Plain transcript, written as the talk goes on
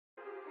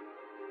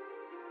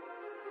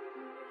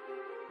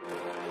Too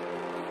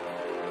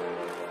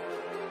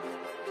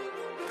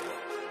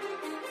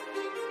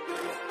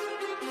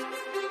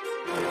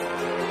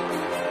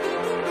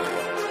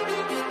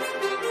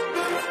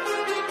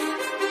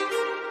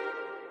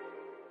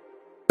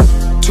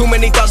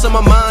many thoughts on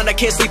my mind, I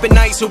can't sleep at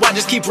night, so I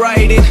just keep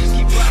writing.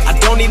 I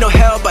don't need no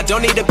help, I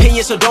don't need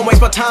opinions, so don't waste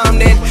my time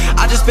then.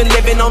 I just been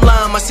living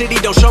online, my city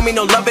don't show me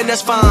no loving,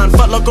 that's fine.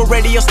 Fuck local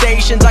radio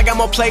stations, I got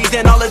more plays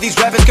than all of these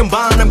rappers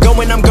combined. I'm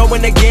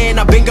going again,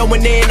 I've been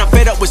going in, I'm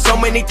fed up with so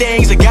many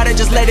things, I gotta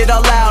just let it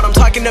all out. I'm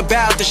talking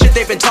about the shit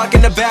they've been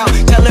talking about,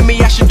 telling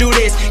me I should do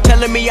this,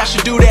 telling me I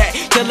should do that,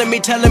 telling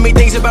me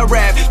things about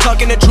rap,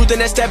 talking the truth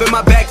and that stab in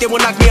my back, they will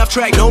knock me off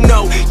track. No,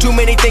 too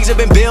many things have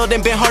been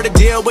building, been hard to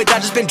deal with, I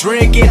just been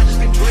drinking.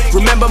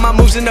 Remember my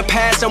moves in the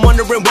past, I'm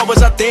wondering what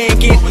was I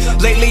thinking.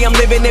 Lately I'm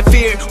living in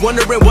fear,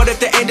 wondering what if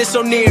the end is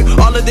so near.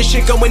 All of this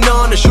shit going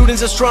on, the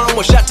shootings are strong,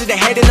 one shot to the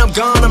head and I'm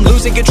gone. I'm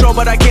losing control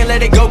but I can't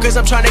let it go, cause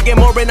I'm trying to get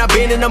more. And I've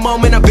been in the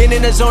moment, I've been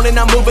in the zone, and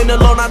I'm moving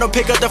alone. I don't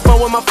pick up the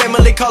phone when my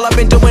family call, I've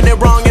been doing it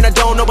wrong and I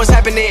don't know what's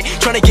happening.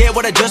 Trying to get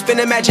what I just been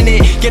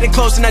imagining, getting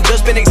close and I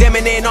just been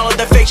examining all of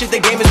the fake shit the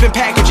game has been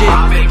packaging.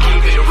 I've been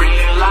keeping it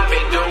real, I've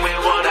been doing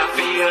what I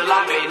feel.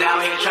 I've been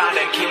out here trying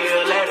to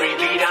kill every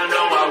beat, I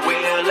know I will.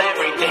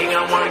 Everything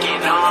I'm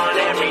working on,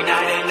 every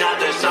night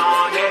another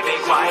song. They've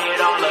been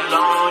quiet all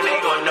along, they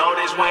gon'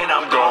 notice when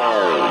I'm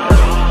gone.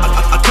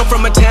 I come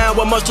from a town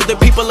where most of the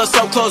people are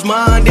so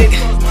close-minded.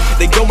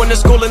 They going to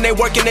school and they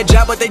working a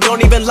job but they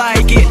don't even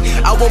like it.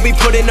 I won't be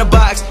put in a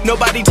box,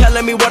 nobody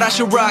telling me what I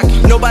should rock,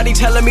 nobody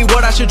telling me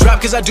what I should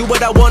drop, cause I do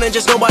what I want and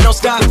just know I don't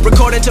stop.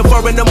 Recording till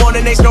 4 in the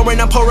morning, they snoring,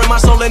 I'm pouring my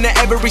soul into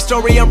every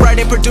story. I'm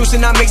writing,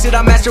 producing, I mix it,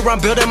 I master, I'm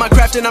building my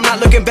craft and I'm not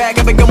looking back.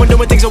 I've been going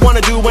doing things I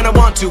wanna do when I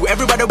want to.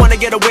 Everybody wanna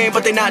get a win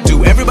but they not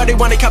do. Everybody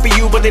wanna copy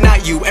you but they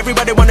not you.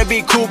 Everybody wanna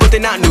be cool but they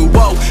not new.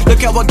 Whoa,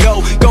 look how I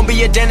go, gon'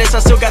 be a dentist, I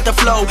still got the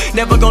flow.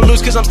 Never gon'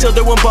 lose cause I'm still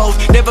doing both.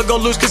 Never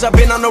gon' lose cause I've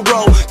been on the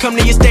road. Come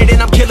to your state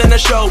and I'm killing the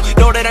show.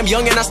 Know that I'm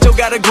young and I still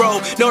gotta grow.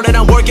 Know that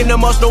I'm working the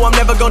most, know I'm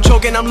never gon'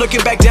 choke, and I'm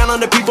looking back down on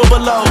the people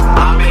below.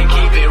 I've been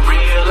keeping it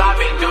real, I've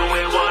been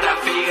doing what I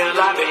feel.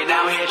 I've been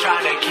out here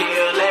trying to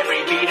kill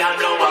every beat, I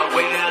know I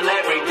will.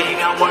 Everything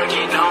I'm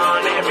working